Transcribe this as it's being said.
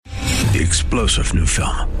The explosive new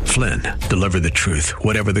film, Flynn, deliver the truth,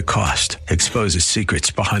 whatever the cost, exposes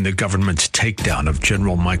secrets behind the government's takedown of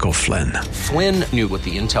General Michael Flynn. Flynn knew what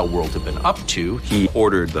the intel world had been up to. He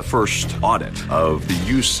ordered the first audit of the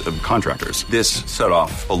use of contractors. This set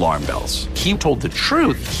off alarm bells. He told the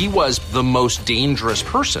truth. He was the most dangerous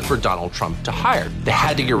person for Donald Trump to hire. They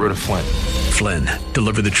had to get rid of Flynn. Flynn,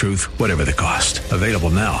 deliver the truth, whatever the cost. Available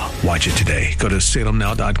now. Watch it today. Go to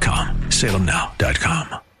salemnow.com.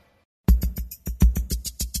 salemnow.com.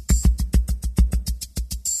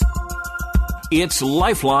 It's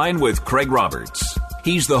Lifeline with Craig Roberts.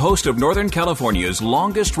 He's the host of Northern California's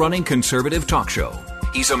longest-running conservative talk show.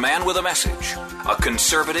 He's a man with a message, a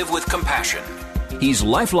conservative with compassion. He's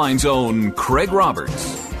Lifeline's own Craig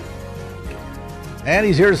Roberts. And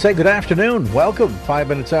he's here to say good afternoon. Welcome. 5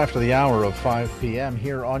 minutes after the hour of 5 p.m.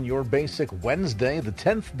 here on your basic Wednesday, the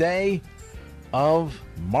 10th day of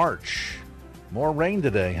March. More rain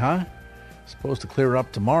today, huh? Supposed to clear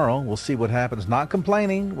up tomorrow. We'll see what happens. Not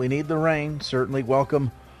complaining. We need the rain. Certainly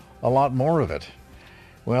welcome a lot more of it.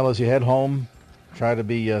 Well, as you head home, try to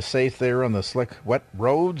be safe there on the slick, wet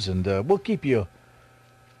roads, and we'll keep you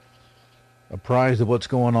apprised of what's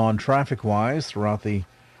going on traffic-wise throughout the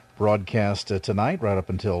broadcast tonight, right up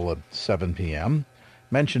until 7 p.m.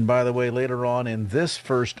 Mentioned, by the way, later on in this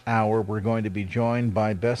first hour, we're going to be joined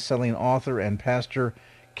by best-selling author and pastor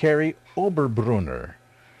Kerry Oberbrunner,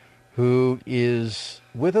 who is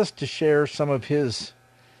with us to share some of his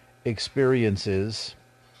experiences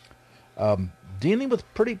dealing with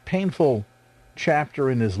a pretty painful chapter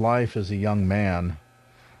in his life as a young man.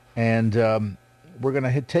 And we're going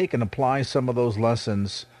to take and apply some of those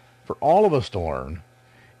lessons for all of us to learn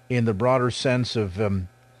in the broader sense of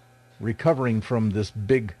recovering from this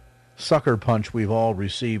big sucker punch we've all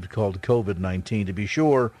received called COVID-19. To be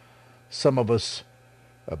sure, some of us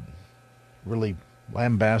really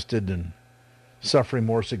lambasted and suffering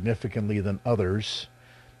more significantly than others.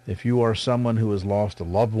 If you are someone who has lost a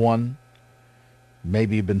loved one,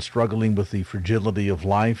 maybe you've been struggling with the fragility of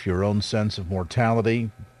life, your own sense of mortality,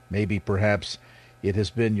 maybe perhaps it has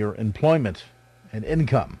been your employment and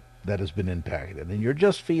income that has been impacted, and you're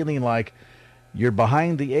just feeling like you're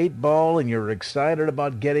behind the eight ball and you're excited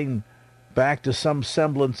about getting back to some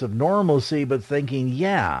semblance of normalcy, but thinking,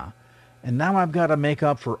 yeah, and now I've got to make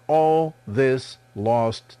up for all this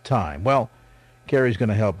lost time. Well, Kerry's going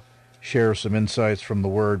to help share some insights from the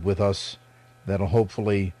Word with us that'll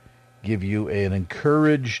hopefully give you an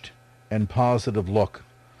encouraged and positive look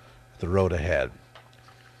at the road ahead.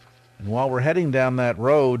 And while we're heading down that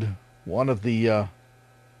road, one of the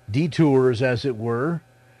detours, as it were,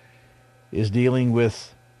 is dealing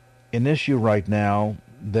with an issue right now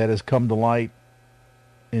that has come to light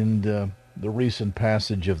in the recent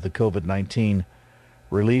passage of the COVID-19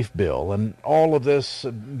 relief bill. And all of this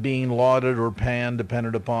being lauded or panned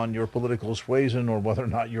dependent upon your political suasion or whether or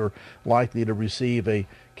not you're likely to receive a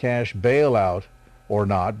cash bailout or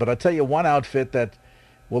not. But I tell you, one outfit that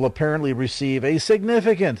will apparently receive a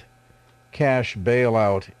significant cash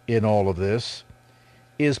bailout in all of this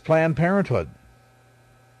is Planned Parenthood.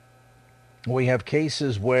 We have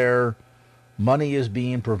cases where money is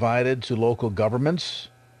being provided to local governments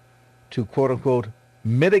to, quote-unquote,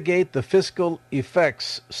 mitigate the fiscal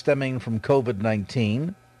effects stemming from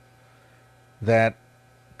COVID-19 that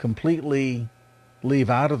completely leave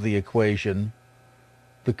out of the equation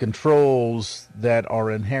the controls that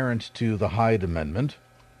are inherent to the Hyde Amendment,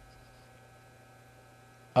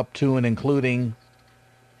 up to and including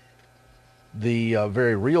the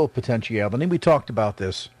very real potentiality. We talked about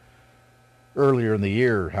this earlier in the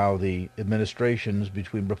year, how the administrations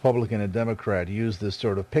between Republican and Democrat use this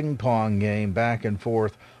sort of ping-pong game back and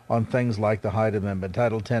forth on things like the Hyde Amendment,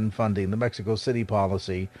 Title X funding, the Mexico City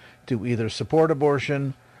policy, to either support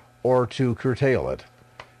abortion or to curtail it.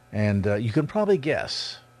 And you can probably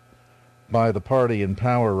guess by the party in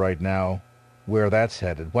power right now where that's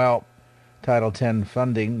headed. Well, Title X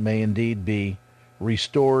funding may indeed be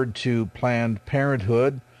restored to Planned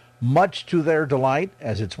Parenthood, much to their delight,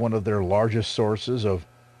 as it's one of their largest sources of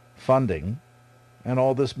funding. And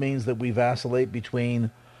all this means that we vacillate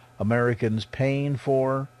between Americans paying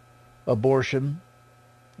for abortion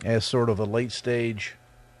as sort of a late-stage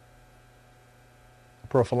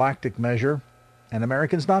prophylactic measure and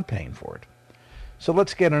Americans not paying for it. So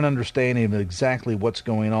let's get an understanding of exactly what's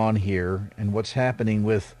going on here and what's happening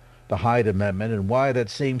with the Hyde Amendment and why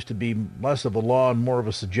that seems to be less of a law and more of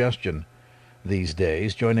a suggestion these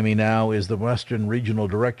days. Joining me now is the Western Regional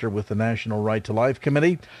Director with the National Right to Life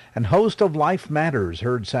Committee and host of Life Matters,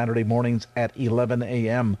 heard Saturday mornings at 11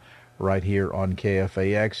 a.m. right here on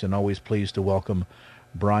KFAX, and always pleased to welcome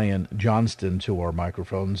Brian Johnston to our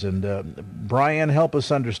microphones. And Brian, help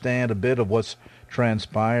us understand a bit of what's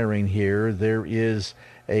transpiring here. There is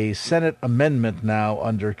a Senate amendment now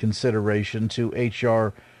under consideration to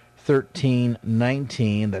H.R.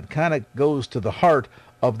 1319 that kind of goes to the heart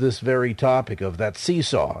of this very topic, of that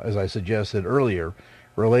seesaw, as I suggested earlier,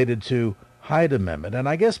 related to Hyde Amendment. And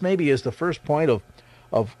I guess maybe as the first point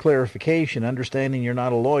of clarification, understanding you're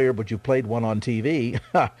not a lawyer, but you played one on TV,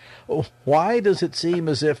 why does it seem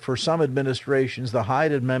as if for some administrations the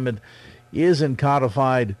Hyde Amendment isn't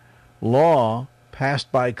codified law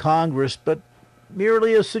passed by Congress, but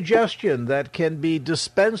merely a suggestion that can be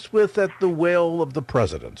dispensed with at the will of the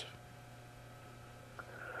president?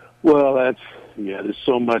 Well, there's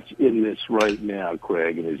so much in this right now,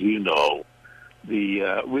 Craig, and as you know,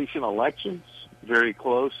 the recent elections, very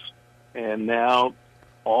close, and now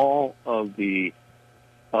all of the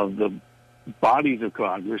bodies of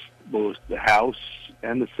Congress, both the House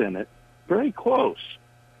and the Senate, very close.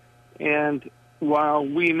 And while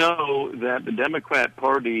we know that the Democrat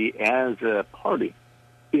Party as a party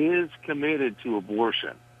is committed to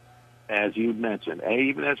abortion, as you mentioned,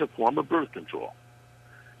 even as a form of birth control,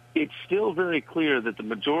 it's still very clear that the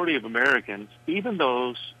majority of Americans, even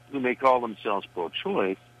those who may call themselves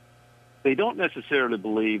pro-choice, they don't necessarily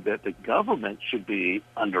believe that the government should be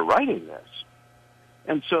underwriting this.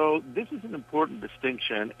 And so this is an important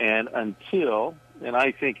distinction, and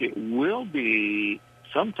I think it will be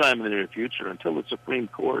sometime in the near future, until the Supreme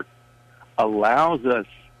Court allows us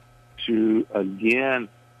to, again,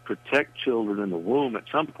 protect children in the womb at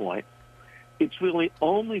some point, it's really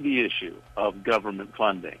only the issue of government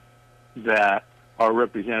funding that our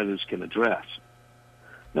representatives can address.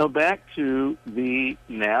 Now, back to the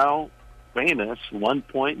now famous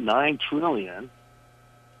 $1.9 trillion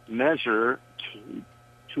measure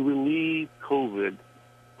to relieve COVID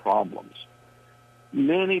problems.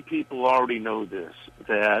 Many people already know this,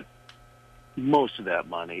 that most of that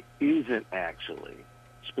money isn't actually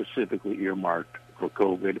specifically earmarked for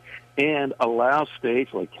COVID, and allows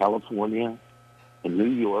states like California and New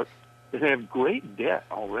York that have great debt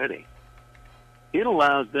already. It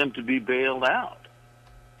allows them to be bailed out.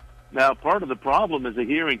 Now, part of the problem is that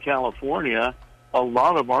here in California, a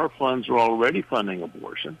lot of our funds are already funding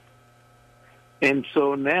abortion. And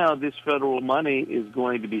so now this federal money is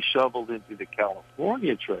going to be shoveled into the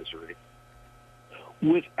California Treasury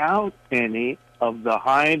without any of the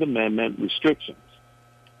Hyde Amendment restrictions.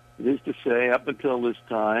 It is to say, up until this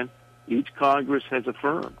time, each Congress has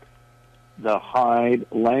affirmed the Hyde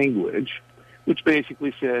language, which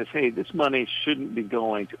basically says, hey, this money shouldn't be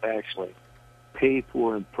going to actually pay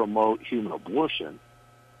for and promote human abortion.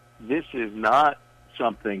 This is not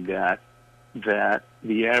something that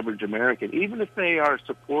the average American, even if they are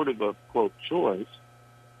supportive of, quote, choice,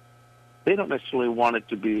 they don't necessarily want it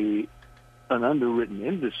to be an underwritten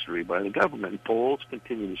industry by the government. Polls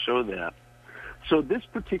continue to show that. So this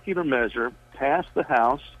particular measure passed the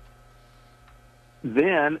House,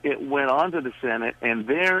 then it went on to the Senate, and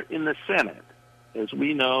there in the Senate, as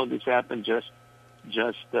we know, this happened just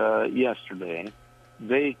yesterday,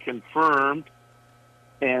 they confirmed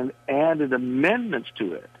and added amendments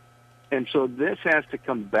to it. And so this has to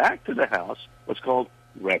come back to the House, what's called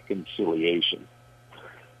reconciliation.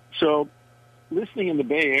 So listening in the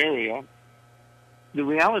Bay Area, the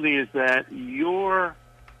reality is that your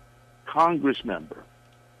Congress member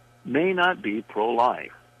may not be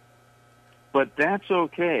pro-life, but that's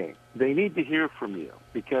okay. They need to hear from you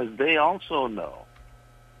because they also know,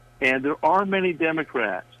 and there are many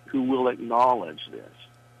Democrats who will acknowledge this,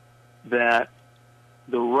 that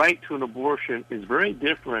the right to an abortion is very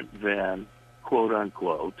different than, quote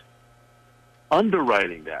unquote,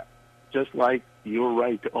 underwriting that. Just like your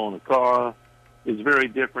right to own a car is very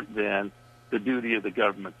different than the duty of the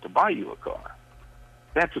government to buy you a car.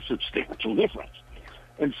 That's a substantial difference.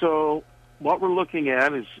 And so what we're looking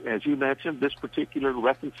at is, as you mentioned, this particular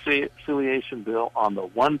reconciliation bill on the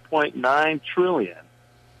 $1.9 trillion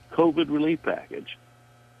COVID relief package.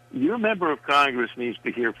 Your member of Congress needs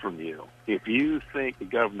to hear from you. If you think the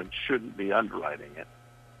government shouldn't be underwriting it,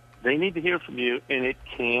 they need to hear from you, and it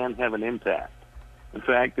can have an impact. In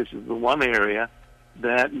fact, this is the one area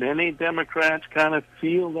that many Democrats kind of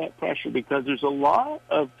feel that pressure because there's a lot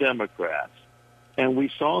of Democrats, and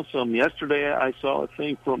we saw some yesterday. I saw a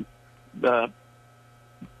thing from the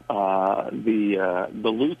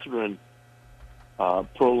Lutheran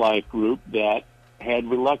pro-life group that had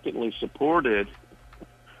reluctantly supported.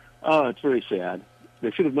 Oh, it's very sad.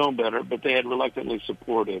 They should have known better, but they had reluctantly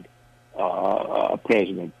supported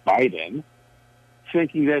President Biden,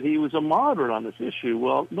 thinking that he was a moderate on this issue.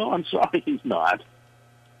 Well, no, I'm sorry, he's not.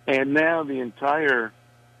 And now the entire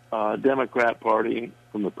Democrat Party,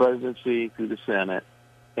 from the presidency through the Senate,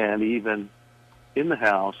 and even in the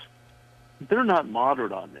House, they're not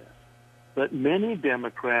moderate on this. But many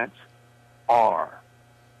Democrats are.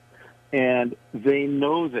 And they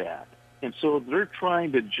know that. And so they're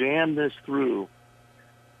trying to jam this through.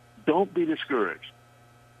 Don't be discouraged.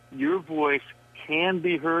 Your voice can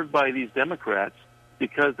be heard by these Democrats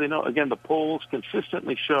because they know, again, the polls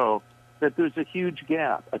consistently show that there's a huge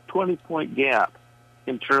gap, a 20-point gap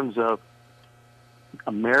in terms of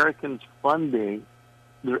Americans funding,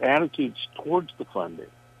 their attitudes towards the funding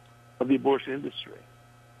of the abortion industry.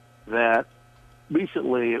 That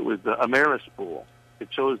recently it was the Ameris poll. It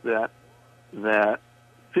shows that 58%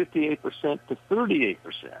 to 38%.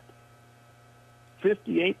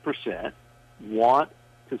 58% want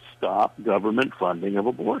to stop government funding of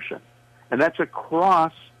abortion. And that's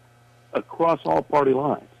across all party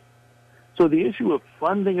lines. So the issue of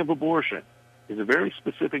funding of abortion is a very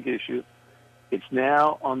specific issue. It's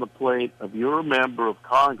now on the plate of your member of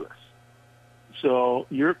Congress. So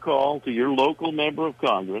your call to your local member of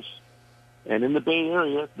Congress, and in the Bay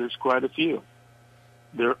Area, there's quite a few.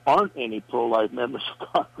 There aren't any pro-life members of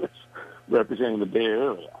Congress representing the Bay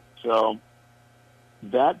Area. So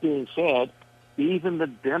that being said, even the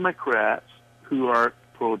Democrats who are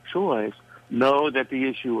pro-choice know that the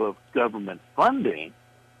issue of government funding,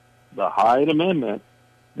 the Hyde Amendment,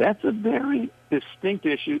 that's a very distinct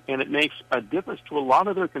issue, and it makes a difference to a lot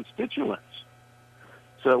of their constituents.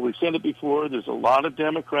 So we've said it before, there's a lot of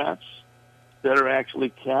Democrats that are actually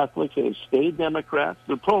Catholics. They've stayed Democrats.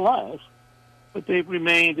 They're pro-life, but they've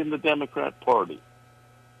remained in the Democrat Party.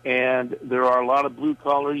 And there are a lot of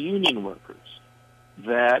blue-collar union workers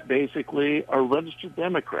that basically are registered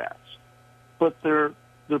Democrats, but they're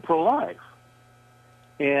pro-life.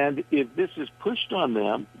 And if this is pushed on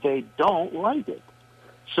them, they don't like it.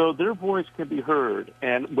 So their voice can be heard.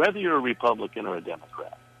 And whether you're a Republican or a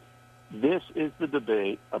Democrat, this is the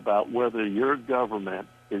debate about whether your government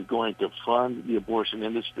is going to fund the abortion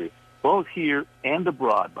industry, both here and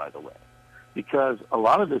abroad, by the way, because a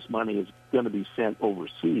lot of this money is going to be sent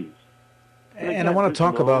overseas. And I want to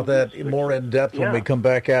talk about that more in depth when we come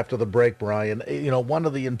back after the break, Brian. You know, one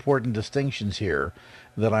of the important distinctions here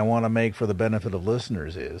that I want to make for the benefit of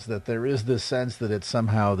listeners is that there is this sense that it's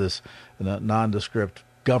somehow this nondescript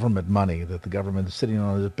government money, that the government is sitting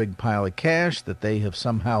on this big pile of cash that they have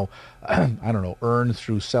somehow, earned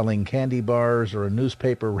through selling candy bars or a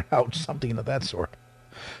newspaper route, something of that sort.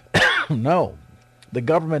 No, the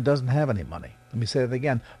government doesn't have any money. Let me say that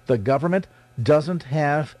again. The government doesn't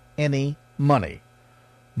have any money,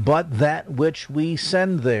 but that which we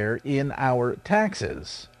send there in our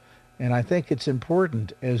taxes. And I think it's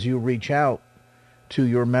important as you reach out to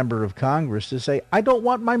your member of Congress to say, I don't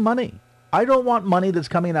want my money. I don't want money that's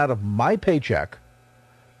coming out of my paycheck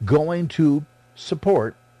going to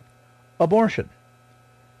support abortion.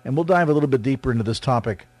 And we'll dive a little bit deeper into this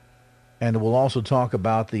topic, and we'll also talk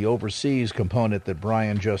about the overseas component that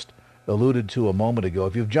Brian just alluded to a moment ago.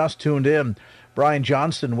 If you've just tuned in, Brian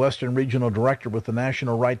Johnston, Western Regional Director with the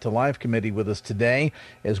National Right to Life Committee, with us today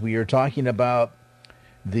as we are talking about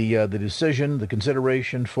the decision, the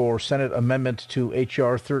consideration for Senate amendment to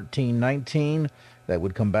H.R. 1319 that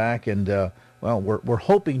would come back. And, we're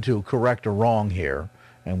hoping to correct a wrong here.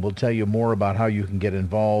 And we'll tell you more about how you can get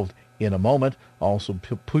involved in a moment. Also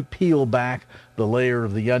peel back the layer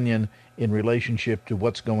of the onion in relationship to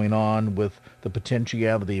what's going on with the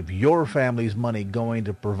potentiality of your family's money going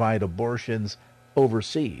to provide abortions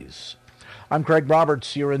overseas. I'm Craig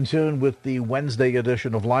Roberts. You're in tune with the Wednesday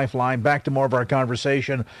edition of Lifeline. Back to more of our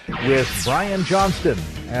conversation with Brian Johnston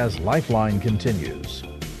as Lifeline continues.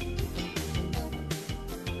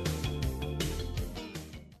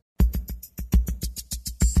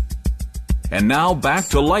 And now back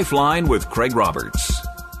to Lifeline with Craig Roberts.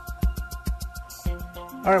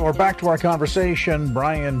 All right, we're back to our conversation.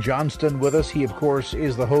 Brian Johnston with us. He, of course,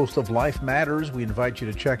 is the host of Life Matters. We invite you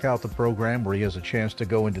to check out the program where he has a chance to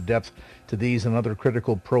go into depth to these and other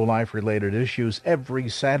critical pro-life related issues every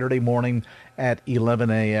Saturday morning at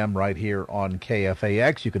 11 a.m. right here on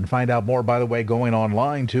KFAX. You can find out more, by the way, going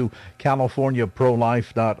online to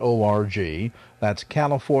CaliforniaProlife.org. That's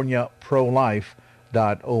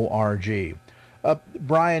CaliforniaProlife.org.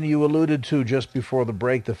 Brian, you alluded to just before the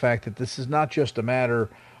break the fact that this is not just a matter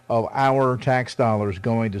of our tax dollars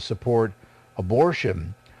going to support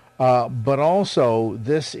abortion, but also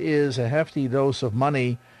this is a hefty dose of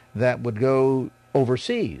money that would go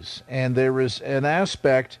overseas. And there is an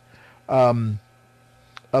aspect of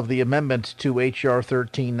the amendment to H.R.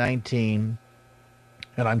 1319,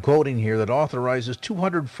 and I'm quoting here, that authorizes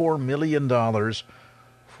 $204 million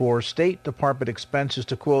for State Department expenses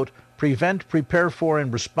to, quote, prevent, prepare for,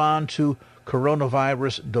 and respond to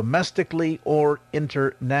coronavirus domestically or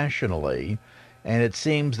internationally. And it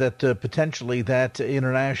seems that potentially that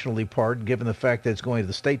internationally part, given the fact that it's going to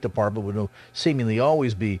the State Department, would seemingly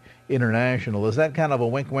always be international. Is that kind of a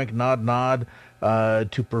wink, wink, nod, nod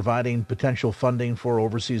to providing potential funding for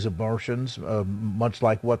overseas abortions, much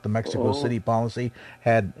like what the Mexico City policy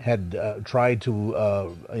had tried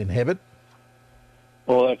to inhibit?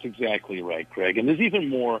 Well, that's exactly right, Craig. And there's even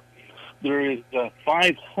more. There is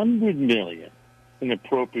 $500 million in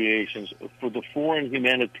appropriations for the foreign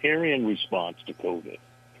humanitarian response to COVID.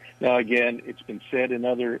 Now, again, it's been said in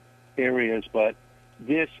other areas, but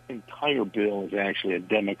this entire bill is actually a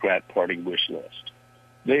Democrat Party wish list.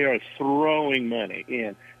 They are throwing money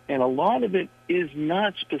in, and a lot of it is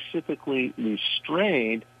not specifically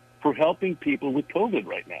restrained for helping people with COVID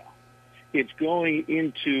right now. It's going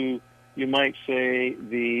into, you might say,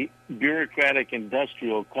 the bureaucratic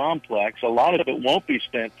industrial complex. A lot of it won't be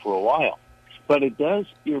spent for a while. But it does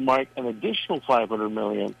earmark an additional $500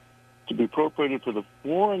 million to be appropriated for the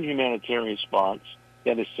foreign humanitarian response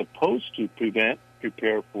that is supposed to prevent,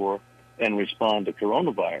 prepare for, and respond to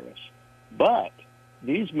coronavirus. But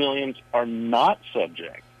these millions are not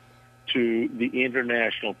subject to the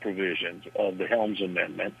international provisions of the Helms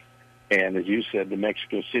Amendment and, as you said, the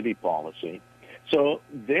Mexico City policy. So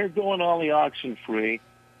they're going on the oxen free.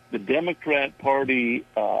 The Democrat Party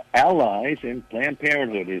allies, and Planned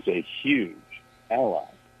Parenthood is a huge ally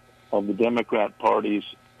of the Democrat Party's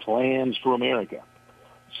plans for America.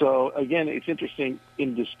 So, again, it's interesting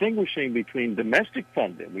in distinguishing between domestic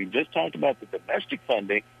funding. We just talked about the domestic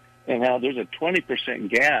funding and how there's a 20%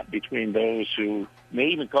 gap between those who may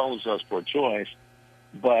even call themselves pro-choice,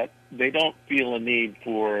 but they don't feel a need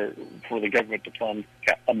for the government to fund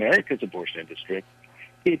America's abortion industry.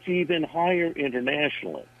 It's even higher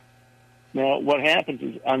internationally. Now, what happens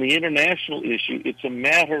is on the international issue, it's a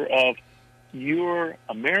matter of your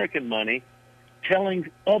American money telling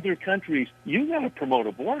other countries, you got to promote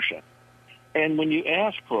abortion. And when you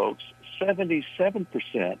ask folks,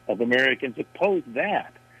 77% of Americans oppose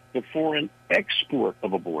that, the foreign export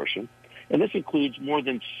of abortion. And this includes more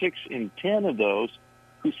than 6 in 10 of those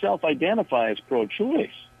who self-identify as pro-choice.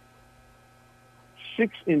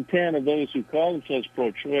 6 in 10 of those who call themselves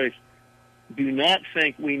pro-choice do not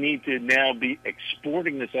think we need to now be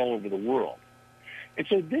exporting this all over the world. And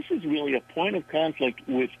so this is really a point of conflict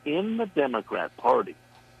within the Democrat Party,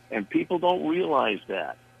 and people don't realize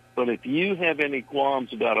that. But if you have any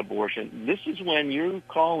qualms about abortion, this is when you're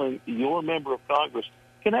calling your member of Congress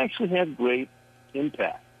can actually have great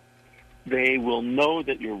impact. They will know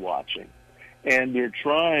that you're watching. And they're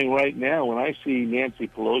trying right now, when I see Nancy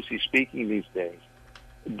Pelosi speaking these days,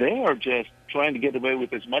 they are just trying to get away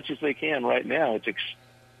with as much as they can right now.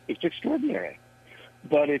 It's extraordinary.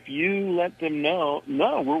 But if you let them know,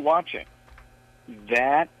 no, we're watching,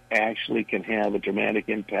 that actually can have a dramatic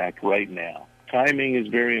impact right now. Timing is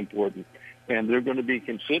very important, and they're going to be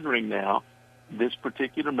considering now this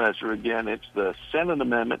particular measure. Again, it's the Senate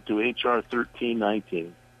amendment to H.R.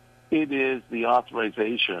 1319. It is the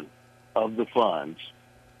authorization of the funds,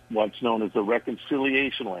 what's known as the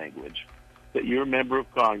reconciliation language, that your member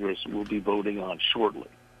of Congress will be voting on shortly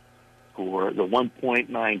for the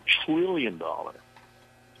 $1.9 trillion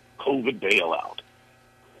COVID bailout.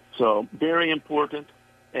 So very important,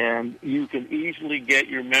 and you can easily get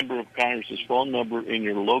your member of Congress's phone number in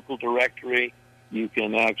your local directory. You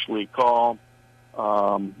can actually call.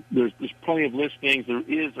 There's plenty of listings. There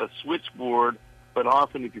is a switchboard, but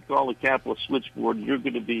often if you call the Capitol switchboard, you're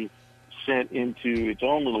going to be sent into its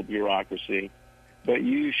own little bureaucracy. But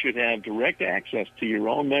you should have direct access to your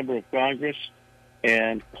own member of Congress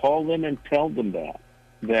and call them and tell them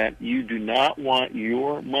that you do not want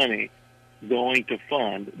your money going to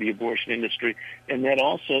fund the abortion industry, and that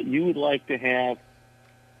also you would like to have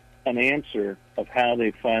an answer of how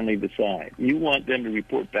they finally decide. You want them to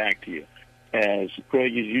report back to you. As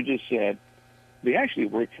Craig, as you just said, they actually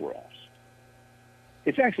work for us.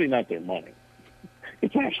 It's actually not their money.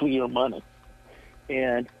 It's actually your money.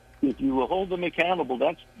 And if you will hold them accountable,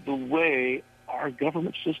 that's the way our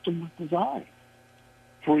government system was designed,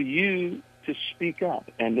 for you to speak up.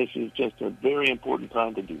 And this is just a very important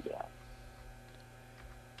time to do that.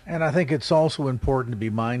 And I think it's also important to be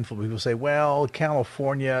mindful. People say, well,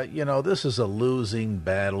 California, this is a losing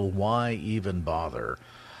battle. Why even bother?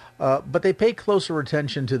 But they pay closer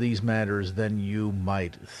attention to these matters than you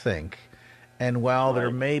might think. And while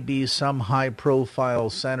there may be some high-profile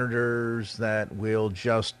senators that will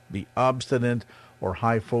just be obstinate, or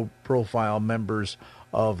high-profile members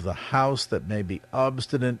of the House that may be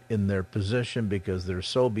obstinate in their position because they're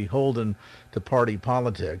so beholden to party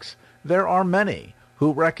politics, there are many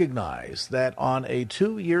who recognize that on a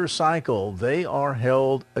 2-year cycle they are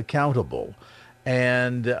held accountable.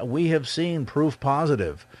 And we have seen proof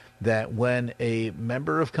positive that when a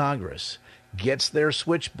member of Congress gets their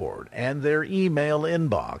switchboard and their email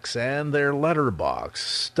inbox and their letterbox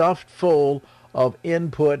stuffed full of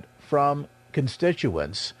input from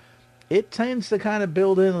constituents, it tends to kind of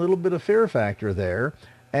build in a little bit of fear factor there.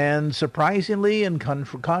 And surprisingly, and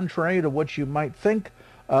contrary to what you might think,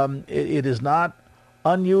 it is not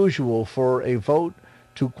unusual for a vote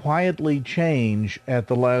to quietly change at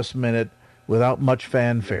the last minute without much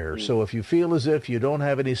fanfare. So if you feel as if you don't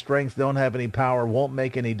have any strength, don't have any power, won't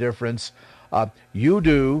make any difference, you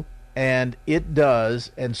do, and it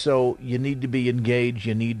does, and so you need to be engaged,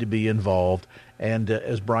 you need to be involved. And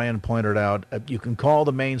as Brian pointed out, you can call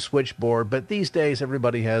the main switchboard, but these days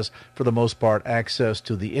everybody has, for the most part, access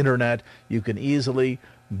to the Internet. You can easily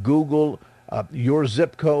Google your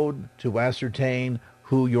zip code to ascertain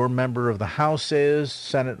who your member of the House is.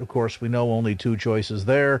 Senate, of course, we know only 2 choices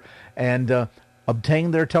there. And obtain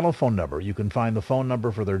their telephone number. You can find the phone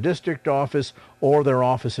number for their district office or their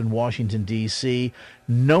office in Washington, D.C.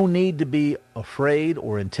 No need to be afraid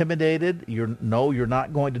or intimidated. You're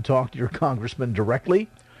not going to talk to your congressman directly,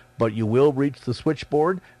 but you will reach the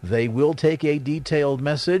switchboard. They will take a detailed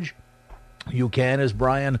message. You can, as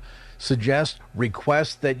Brian suggests,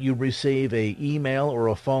 request that you receive an email or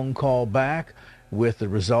a phone call back with the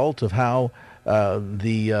result of how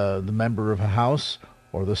the member of the House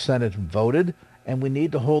or the Senate voted. And we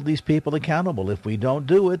need to hold these people accountable. If we don't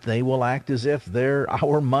do it, they will act as if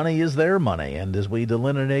our money is their money. And as we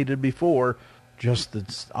delineated before, just the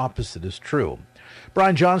opposite is true.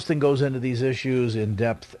 Brian Johnston goes into these issues in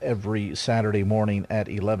depth every Saturday morning at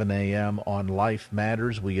 11 a.m. on Life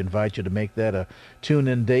Matters. We invite you to make that a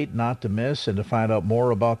tune-in date not to miss. And to find out more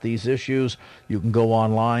about these issues, you can go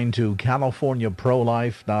online to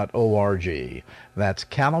CaliforniaProlife.org. That's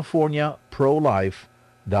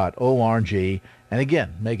CaliforniaProlife.org. And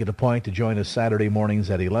again, make it a point to join us Saturday mornings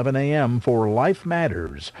at 11 a.m. for Life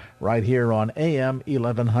Matters, right here on AM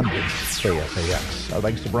 1100 KFAX. Our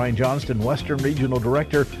thanks to Brian Johnston, Western Regional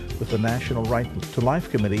Director with the National Right to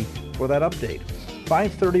Life Committee, for that update.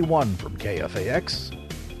 531 from KFAX.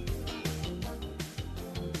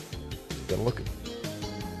 Got to look at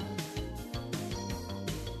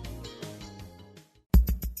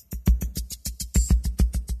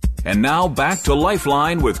And now back to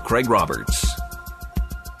Lifeline with Craig Roberts.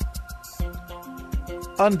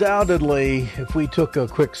 Undoubtedly, if we took a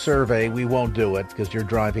quick survey, we won't do it because you're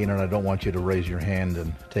driving and I don't want you to raise your hand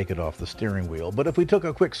and take it off the steering wheel. But if we took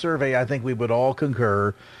a quick survey, I think we would all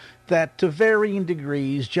concur that to varying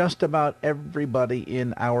degrees, just about everybody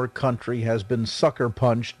in our country has been sucker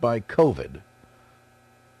punched by COVID.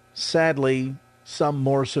 Sadly, some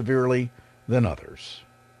more severely than others.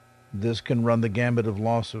 This can run the gambit of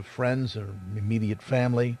loss of friends or immediate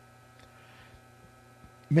family.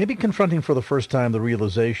 Maybe confronting for the first time the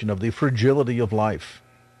realization of the fragility of life.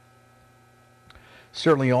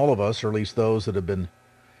 Certainly all of us, or at least those that have been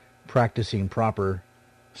practicing proper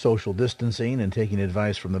social distancing and taking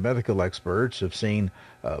advice from the medical experts, have seen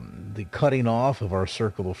the cutting off of our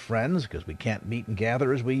circle of friends because we can't meet and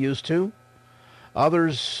gather as we used to.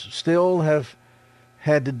 Others still have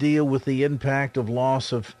had to deal with the impact of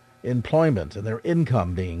loss of employment and their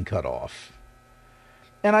income being cut off.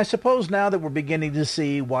 And I suppose now that we're beginning to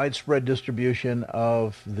see widespread distribution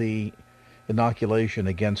of the inoculation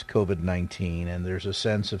against COVID-19, and there's a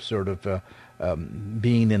sense of sort of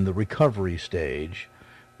being in the recovery stage,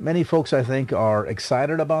 many folks, I think, are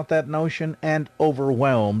excited about that notion and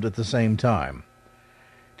overwhelmed at the same time.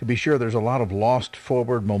 To be sure, there's a lot of lost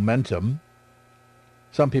forward momentum.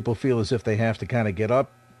 Some people feel as if they have to kind of get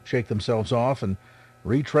up, shake themselves off, and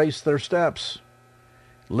retrace their steps.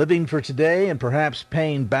 Living for today and perhaps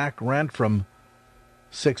paying back rent from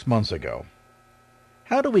 6 months ago.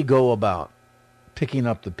 How do we go about picking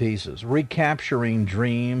up the pieces, recapturing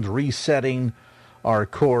dreams, resetting our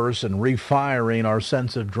course, and refiring our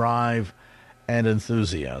sense of drive and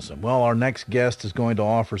enthusiasm? Well, our next guest is going to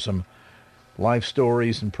offer some life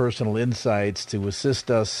stories and personal insights to assist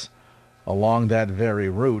us along that very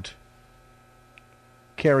route.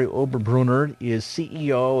 Kerry Oberbrunner is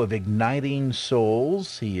CEO of Igniting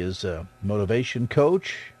Souls. He is a motivation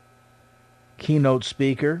coach, keynote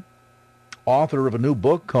speaker, author of a new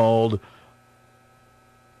book called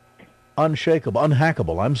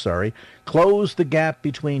Unhackable, Close the Gap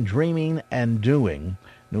Between Dreaming and Doing.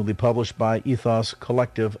 newly published by Ethos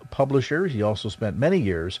Collective Publishers. He also spent many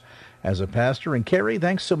years as a pastor. And Kerry,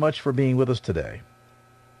 thanks so much for being with us today.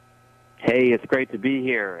 Hey, it's great to be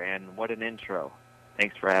here, and what an intro.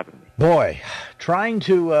 Thanks for having me. Boy, trying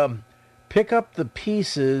to pick up the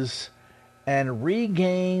pieces and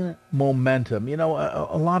regain momentum. You know,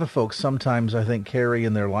 a lot of folks sometimes, I think, Kerry,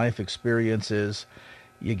 in their life experiences,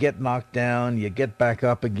 you get knocked down, you get back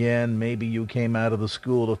up again. Maybe you came out of the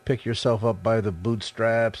school to pick yourself up by the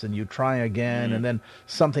bootstraps, and you try again, and then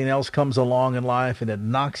something else comes along in life, and it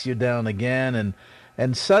knocks you down again.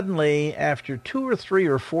 And suddenly, after 2 or 3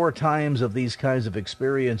 or 4 times of these kinds of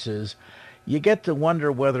experiences, you get to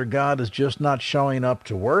wonder whether God is just not showing up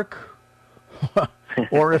to work,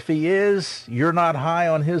 or if he is, you're not high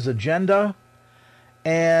on his agenda.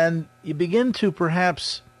 And you begin to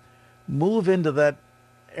perhaps move into that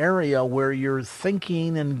area where you're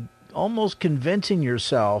thinking and almost convincing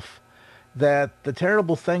yourself that the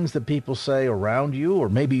terrible things that people say around you, or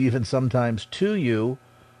maybe even sometimes to you,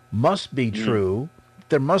 must be true.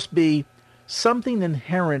 There must be something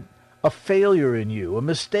inherent, a failure in you, a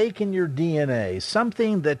mistake in your DNA,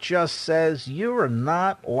 something that just says you are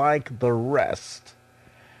not like the rest,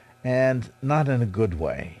 and not in a good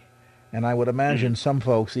way. And I would imagine some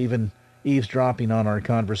folks, even eavesdropping on our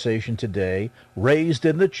conversation today, raised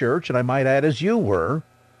in the church, and I might add as you were,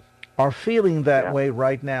 are feeling that way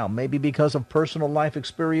right now. Maybe because of personal life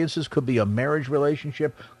experiences, could be a marriage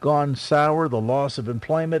relationship gone sour, the loss of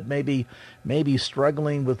employment, maybe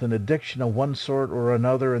struggling with an addiction of one sort or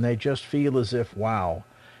another, and they just feel as if, wow,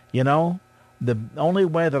 you know, the only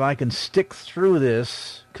way that I can stick through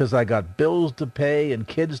this, because I got bills to pay and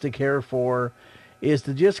kids to care for, is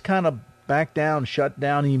to just kind of back down, shut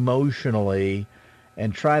down emotionally,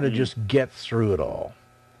 and try to just get through it all.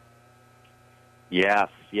 Yes.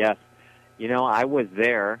 You know, I was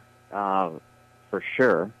there for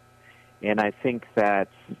sure, and I think that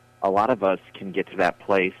a lot of us can get to that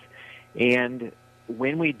place. And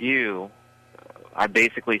when we do, I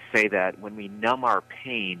basically say that when we numb our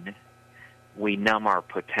pain, we numb our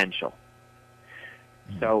potential.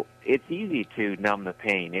 So it's easy to numb the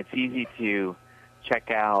pain. It's easy to check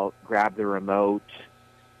out, grab the remote,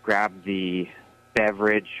 grab the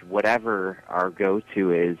beverage, whatever our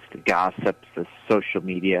go-to is, the gossips, the social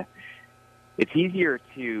media. It's easier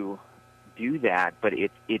to do that, but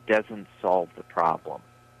it doesn't solve the problem.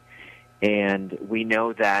 And we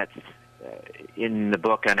know that in the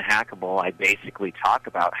book Unhackable, I basically talk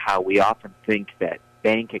about how we often think that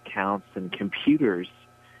bank accounts and computers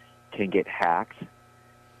can get hacked,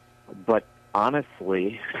 but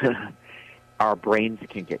honestly, our brains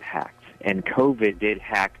can get hacked. And COVID did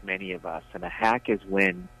hack many of us. And a hack is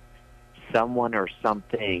when someone or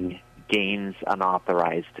something gains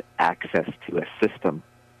unauthorized access to a system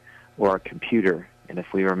or a computer. And if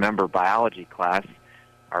we remember biology class,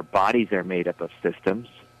 our bodies are made up of systems,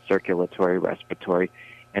 circulatory, respiratory,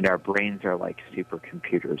 and our brains are like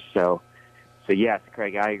supercomputers. So yes,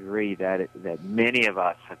 Craig, I agree that many of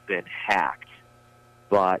us have been hacked,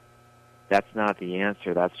 but that's not the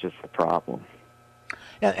answer. That's just the problem.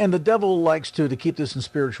 And the devil likes to keep this in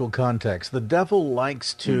spiritual context, the devil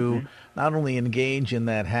likes to not only engage in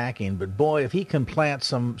that hacking, but boy, if he can plant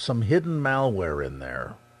some hidden malware in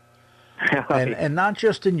there, and not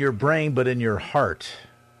just in your brain, but in your heart,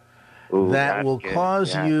 that will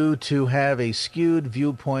cause you to have a skewed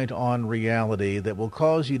viewpoint on reality, that will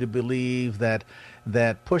cause you to believe that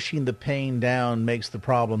pushing the pain down makes the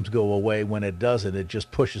problems go away, when it doesn't. It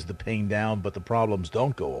just pushes the pain down, but the problems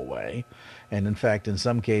don't go away. And in fact, in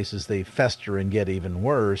some cases, they fester and get even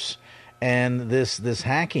worse. And this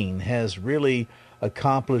hacking has really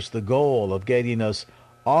accomplished the goal of getting us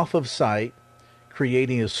off of sight,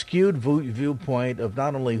 creating a skewed viewpoint of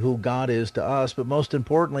not only who God is to us, but most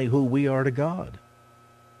importantly, who we are to God.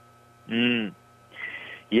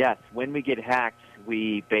 Yes, when we get hacked,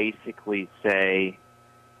 we basically say,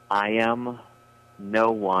 I am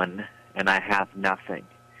no one and I have nothing.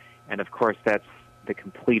 And of course, that's the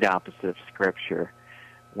complete opposite of Scripture.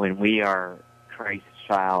 When we are Christ's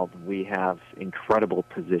child, we have incredible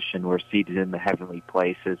position. We're seated in the heavenly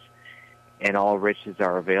places, and all riches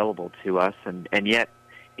are available to us. And yet,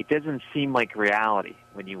 it doesn't seem like reality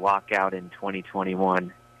when you walk out in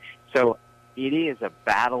 2021. So it is a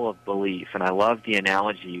battle of belief, and I love the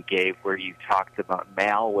analogy you gave where you talked about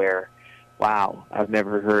malware. Wow, I've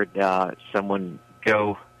never heard someone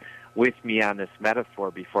go with me on this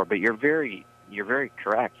metaphor before, but you're very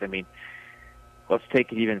correct. I mean, let's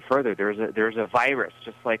take it even further. There's a virus,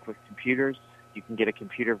 just like with computers. You can get a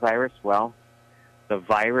computer virus. Well, the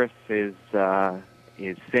virus is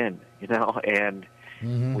sin, you know, and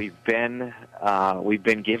We've been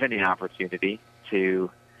given the opportunity to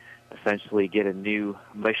essentially get a new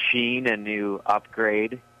machine, a new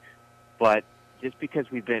upgrade, but just because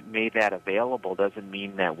we've made that available doesn't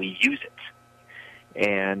mean that we use it.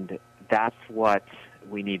 And that's what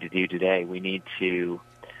we need to do today. We need to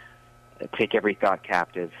take every thought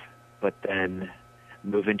captive, but then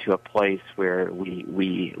move into a place where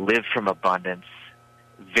we live from abundance,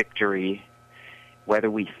 victory, whether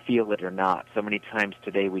we feel it or not. So many times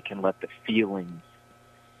today we can let the feelings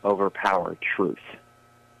overpower truth.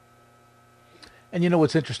 And you know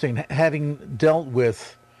what's interesting? Having dealt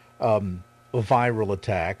with a viral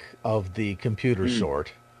attack of the computer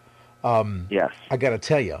sort, yes, I got to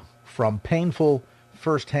tell you, from painful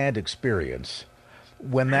firsthand experience,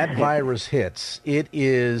 when that virus hits, it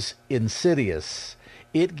is insidious.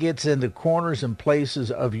 It gets into corners and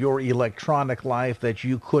places of your electronic life that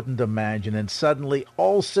you couldn't imagine, and suddenly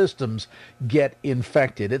all systems get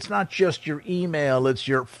infected. It's not just your email, it's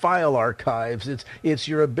your file archives, it's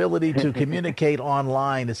your ability to communicate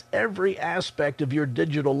online. It's every aspect of your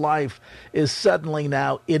digital life is suddenly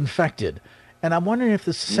now infected. And I'm wondering if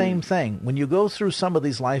it's the same thing when you go through some of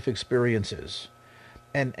these life experiences,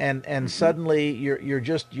 and suddenly you're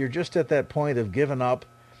just at that point of giving up.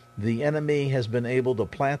 The enemy has been able to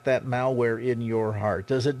plant that malware in your heart.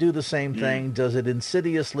 Does it do the same thing? Does it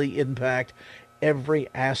insidiously impact every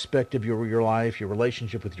aspect of your life, your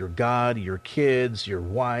relationship with your God, your kids, your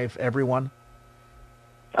wife, everyone?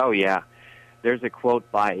 Oh, yeah. There's a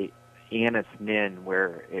quote by Annis Nin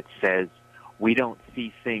where it says, "We don't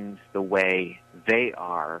see things the way they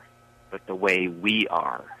are, but the way we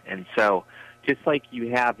are." And so just like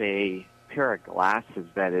you have a pair of glasses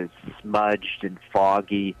that is smudged and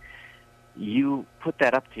foggy, you put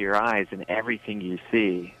that up to your eyes and everything you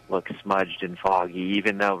see looks smudged and foggy,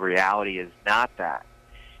 even though reality is not that.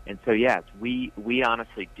 And so, yes, we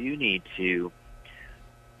honestly do need to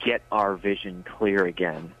get our vision clear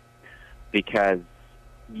again, because,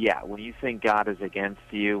 yeah, when you think God is against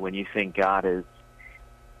you, when you think God is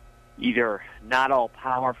either not all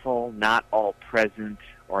powerful, not all present,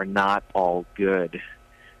 or not all good,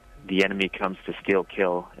 the enemy comes to steal,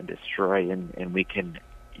 kill, and destroy, and we can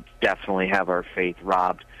definitely have our faith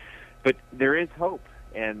robbed. But there is hope,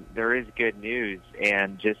 and there is good news,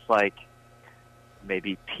 and just like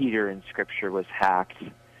maybe Peter in Scripture was hacked,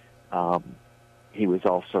 he was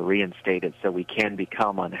also reinstated, so we can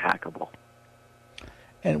become unhackable.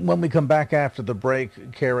 And when we come back after the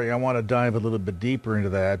break, Carrie, I want to dive a little bit deeper into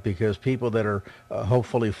that, because people that are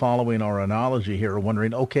hopefully following our analogy here are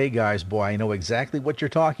wondering, okay, guys, boy, I know exactly what you're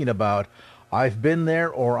talking about. I've been there,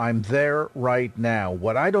 or I'm there right now.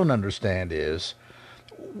 What I don't understand is,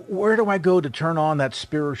 where do I go to turn on that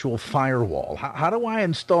spiritual firewall? How do I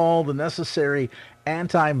install the necessary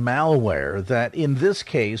anti-malware that, in this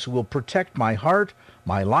case, will protect my heart,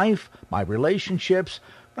 my life, my relationships,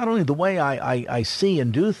 not only the way I see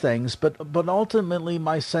and do things, but ultimately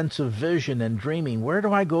my sense of vision and dreaming? Where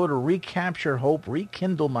do I go to recapture hope,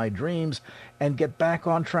 rekindle my dreams, and get back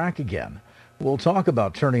on track again? We'll talk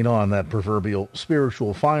about turning on that proverbial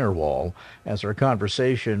spiritual firewall as our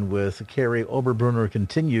conversation with Kerry Oberbrunner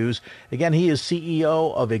continues. Again, he is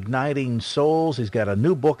CEO of Igniting Souls. He's got a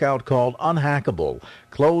new book out called Unhackable: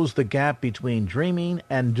 Close the Gap Between Dreaming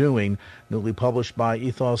and Doing, newly published by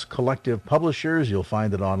Ethos Collective Publishers. You'll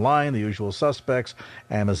find it online, the usual suspects,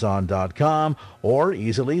 Amazon.com, or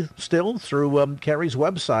easily still through Kerry's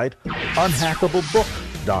website,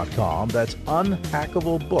 unhackablebook.com. That's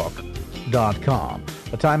unhackablebook.com.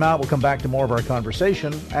 A timeout. We'll come back to more of our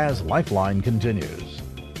conversation as Lifeline continues.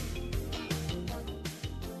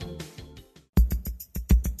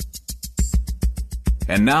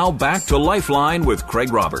 And now back to Lifeline with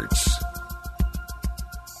Craig Roberts.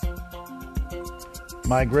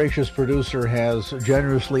 My gracious producer has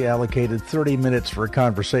generously allocated 30 minutes for a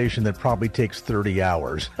conversation that probably takes 30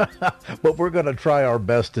 hours. But we're going to try our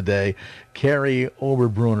best today. Kerry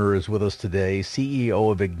Oberbrunner is with us today,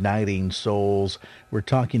 CEO of Igniting Souls. We're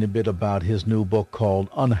talking a bit about his new book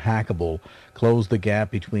called Unhackable: Close the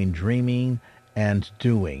Gap Between Dreaming and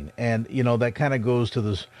Doing. And, you know, that kind of goes to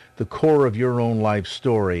the core of your own life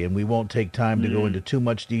story, and we won't take time to go into too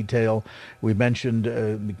much detail. We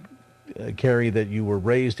mentioned Kerry, that you were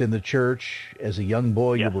raised in the church as a young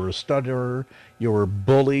boy. Yes. You were a stutterer. You were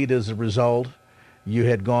bullied as a result. You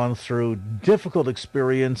had gone through difficult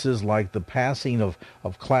experiences like the passing of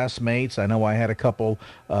classmates. I know I had a couple,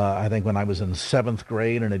 I think when I was in 7th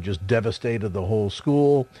grade, and it just devastated the whole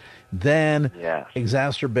school. Then,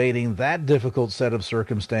 exacerbating that difficult set of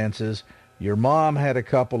circumstances, your mom had a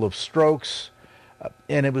couple of strokes,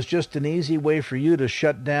 and it was just an easy way for you to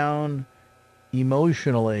shut down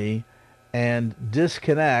emotionally and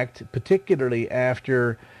disconnect, particularly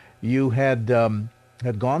after you had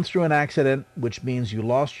gone through an accident, which means you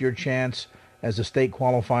lost your chance as a state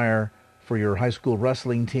qualifier for your high school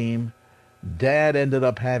wrestling team. Dad ended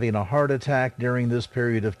up having a heart attack during this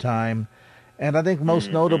period of time. And I think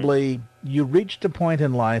most notably, you reached a point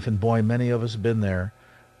in life, and boy, many of us have been there,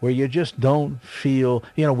 where you just don't feel,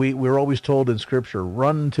 we're always told in Scripture,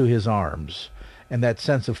 run to his arms, and that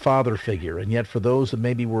sense of father figure. And yet for those that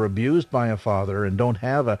maybe were abused by a father and don't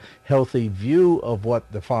have a healthy view of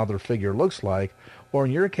what the father figure looks like, or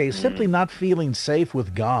in your case, simply not feeling safe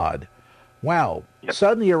with God, wow,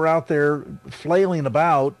 suddenly you're out there flailing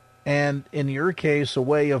about, and in your case, a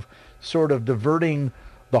way of sort of diverting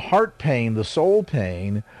the heart pain, the soul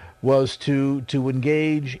pain, was to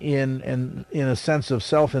engage in a sense of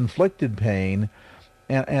self-inflicted pain,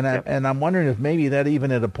 and I'm wondering if maybe that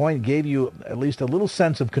even at a point gave you at least a little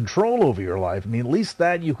sense of control over your life. I mean, at least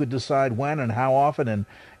that you could decide when and how often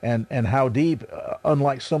and how deep,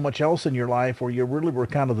 unlike so much else in your life where you really were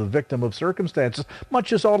kind of the victim of circumstances,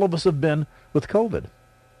 much as all of us have been with COVID.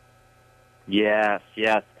 Yes.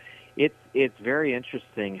 It's very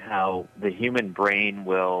interesting how the human brain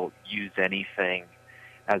will use anything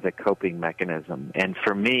as a coping mechanism. And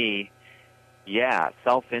for me,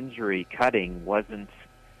 self-injury cutting wasn't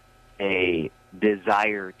a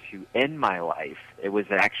desire to end my life. It was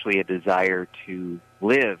actually a desire to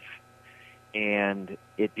live. And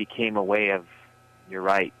it became a way of, you're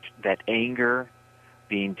right, that anger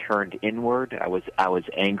being turned inward. I was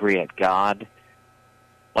angry at God,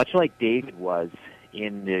 much like David was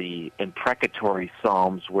in the imprecatory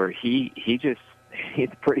Psalms, where he's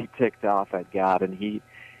pretty ticked off at God, and he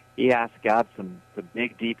asks God some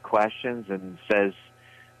big, deep questions and says,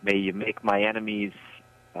 may you make my enemies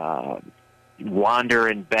wander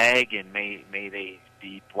and beg, and may they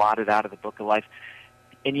be blotted out of the book of life.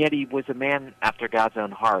 And yet he was a man after God's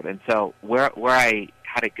own heart. And so where I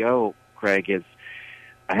had to go, Craig, is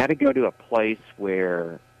I had to go to a place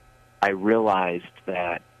where I realized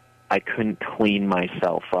that I couldn't clean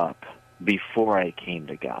myself up before I came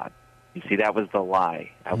to God. You see, that was the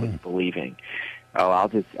lie I was believing. Oh,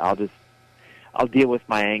 I'll deal with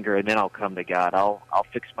my anger and then I'll come to God. I'll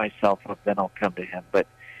fix myself up, then I'll come to Him. But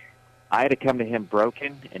I had to come to Him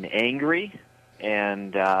broken and angry,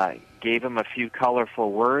 and gave Him a few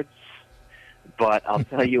colorful words. But I'll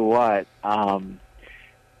tell you what,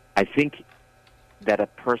 I think that a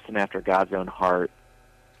person after God's own heart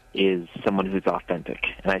is someone who's authentic.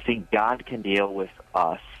 And I think God can deal with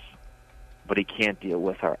us, but He can't deal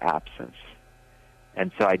with our absence.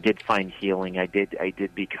 And so I did find healing. I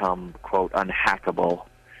did become, quote, unhackable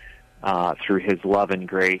through His love and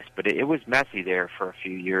grace. But it was messy there for a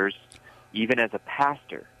few years. Even as a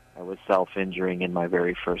pastor, I was self-injuring in my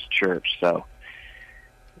very first church. So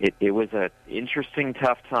it was an interesting,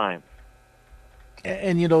 tough time.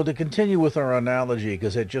 And, to continue with our analogy,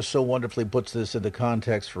 because it just so wonderfully puts this into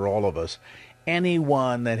context for all of us,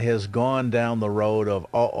 anyone that has gone down the road of,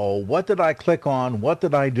 what did I click on? What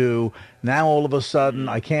did I do? Now all of a sudden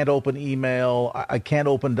I can't open email. I can't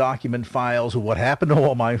open document files. What happened to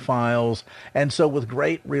all my files? And so with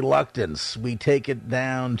great reluctance, we take it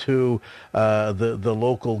down to the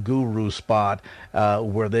local guru spot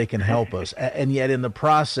where they can help us. And yet in the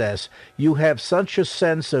process, you have such a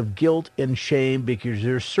sense of guilt and shame because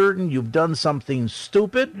you're certain you've done something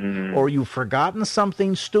stupid or you've forgotten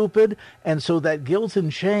something stupid. And so that guilt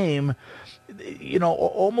and shame,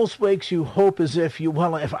 almost makes you hope as if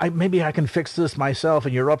maybe I can fix this myself,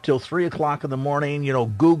 and you're up till 3 o'clock in the morning,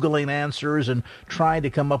 Googling answers and trying to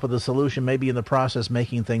come up with a solution, maybe in the process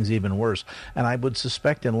making things even worse. And I would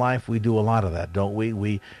suspect in life we do a lot of that, don't we?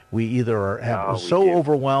 We either are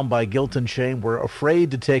overwhelmed by guilt and shame, we're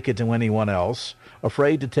afraid to take it to anyone else,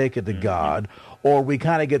 afraid to take it to God, or we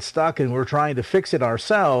kind of get stuck and we're trying to fix it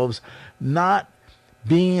ourselves, not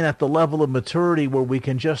being at the level of maturity where we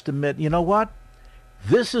can just admit, you know what,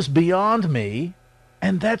 this is beyond me,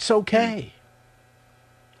 and that's okay.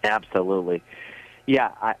 Absolutely.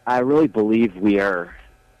 Yeah, I really believe we are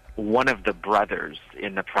one of the brothers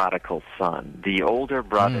in the prodigal son. The older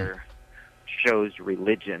brother chose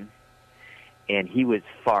religion, and he was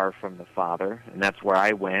far from the father, and that's where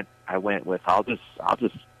I went. I went with, I'll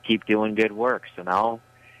just keep doing good works, and I'll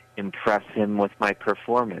impress him with my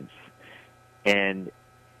performance. And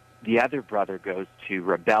the other brother goes to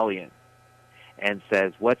rebellion and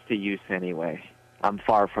says, what's the use anyway? I'm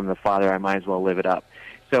far from the Father. I might as well live it up.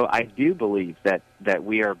 So I do believe that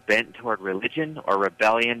we are bent toward religion or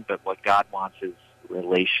rebellion, but what God wants is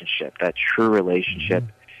relationship, that true relationship.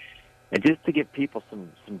 And just to give people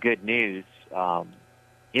some good news,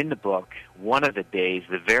 in the book, one of the days,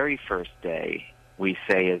 the very first day, we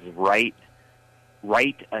say is write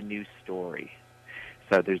a new story.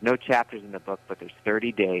 So there's no chapters in the book, but there's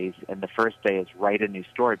 30 days, and the first day is write a new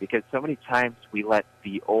story, because so many times we let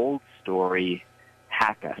the old story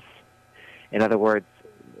hack us. In other words,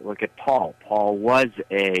 look at Paul. Paul was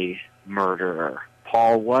a murderer.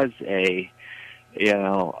 Paul was a,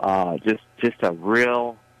 just a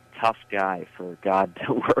real tough guy for God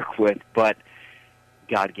to work with, but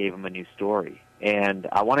God gave him a new story. And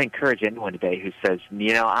I want to encourage anyone today who says,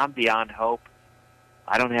 I'm beyond hope.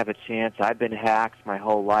 I don't have a chance. I've been hacked my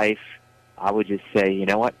whole life. I would just say, you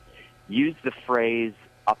know what? Use the phrase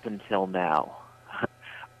up until now.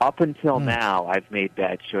 Up until now, I've made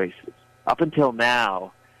bad choices. Up until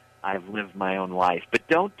now, I've lived my own life. But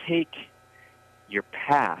don't take your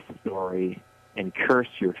past story and curse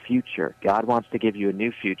your future. God wants to give you a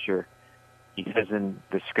new future. He says in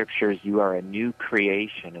the Scriptures, you are a new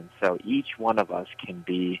creation. And so each one of us can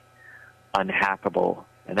be unhackable.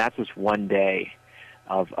 And that's just one day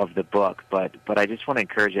of the book. But I just want to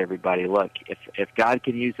encourage everybody, look, if God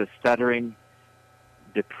can use a stuttering,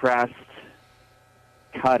 depressed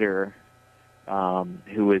cutter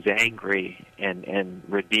who is angry and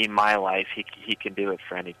redeem my life, he can do it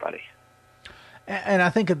for anybody. And I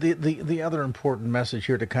think the other important message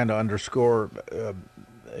here to kind of underscore,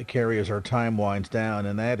 Kerry, as our time winds down,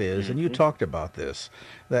 and that is, and you talked about this,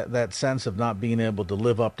 that sense of not being able to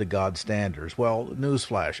live up to God's standards. Well,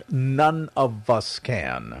 newsflash, none of us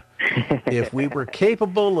can. If we were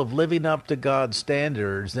capable of living up to God's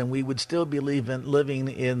standards, then we would still be living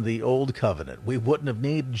in the old covenant. We wouldn't have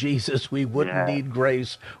needed Jesus. We wouldn't need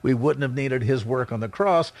grace. We wouldn't have needed his work on the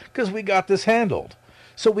cross, because we got this handled.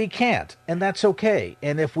 So we can't, and that's okay.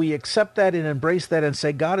 And if we accept that and embrace that and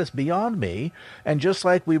say, God is beyond me, and just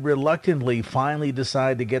like we reluctantly finally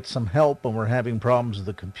decide to get some help when we're having problems with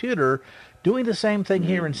the computer, doing the same thing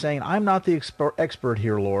here and saying, I'm not the expert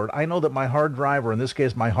here, Lord. I know that my hard drive, or in this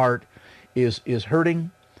case my heart, is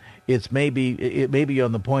hurting. It may be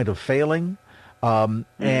on the point of failing,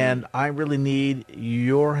 and I really need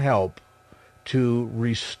your help to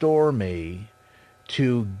restore me,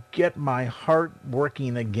 to get my heart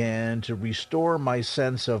working again, to restore my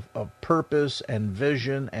sense of purpose and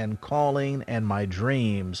vision and calling and my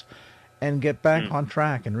dreams, and get back on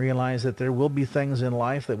track and realize that there will be things in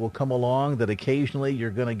life that will come along that occasionally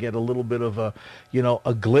you're going to get a little bit of a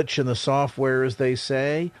glitch in the software, as they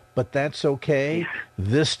say, but that's okay.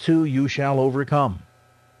 This too you shall overcome.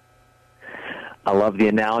 I love the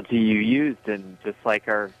analogy you used, and just like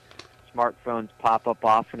our smartphones pop up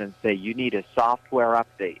often and say, you need a software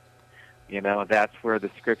update. That's where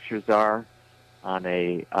the Scriptures are on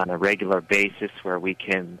a regular basis, where we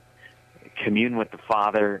can commune with the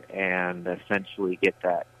Father and essentially get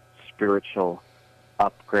that spiritual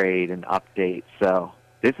upgrade and update. So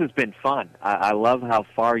this has been fun. I love how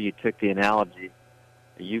far you took the analogy.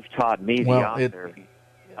 You've taught me, the author,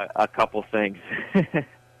 a couple things.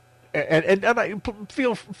 And I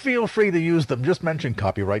feel free to use them. Just mention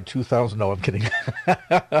copyright 2000. No, I'm kidding.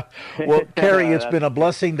 Well, Kerry, it's been a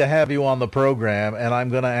blessing to have you on the program, and I'm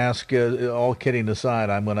going to ask, all kidding aside,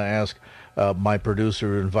 I'm going to ask my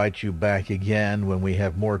producer to invite you back again when we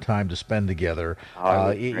have more time to spend together.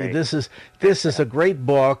 This is a great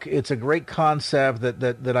book. It's a great concept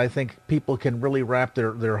that I think people can really wrap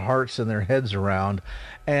their hearts and their heads around,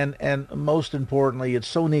 and most importantly, it's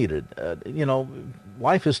so needed.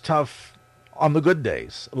 Life is tough on the good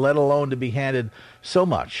days, let alone to be handed so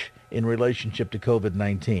much in relationship to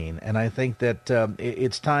COVID-19. And I think that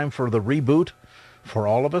it's time for the reboot for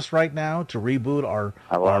all of us right now, to reboot our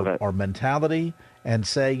mentality and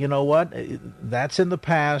say, you know what, that's in the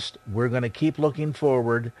past. We're going to keep looking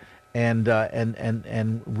forward and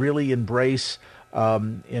really embrace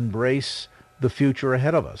the future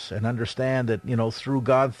ahead of us, and understand that through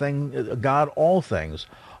God all things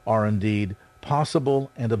are indeed possible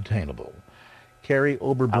and obtainable. Kerry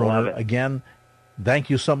Oberbrunner, again,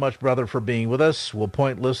 thank you so much, brother, for being with us. We'll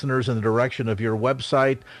point listeners in the direction of your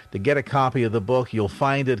website to get a copy of the book. You'll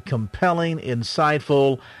find it compelling,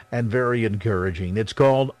 insightful, and very encouraging. It's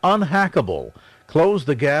called Unhackable: Close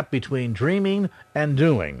the Gap Between Dreaming and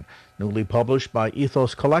Doing. Newly published by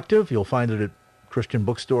Ethos Collective. You'll find it at Christian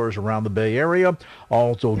bookstores around the Bay Area.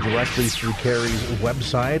 Also directly through Kerry's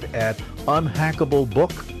website at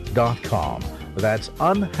unhackablebook.com. That's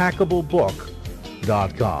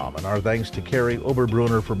unhackablebook.com. And our thanks to Kerry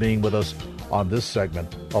Oberbrunner for being with us on this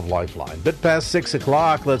segment of Lifeline. Bit past 6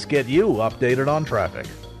 o'clock, let's get you updated on traffic.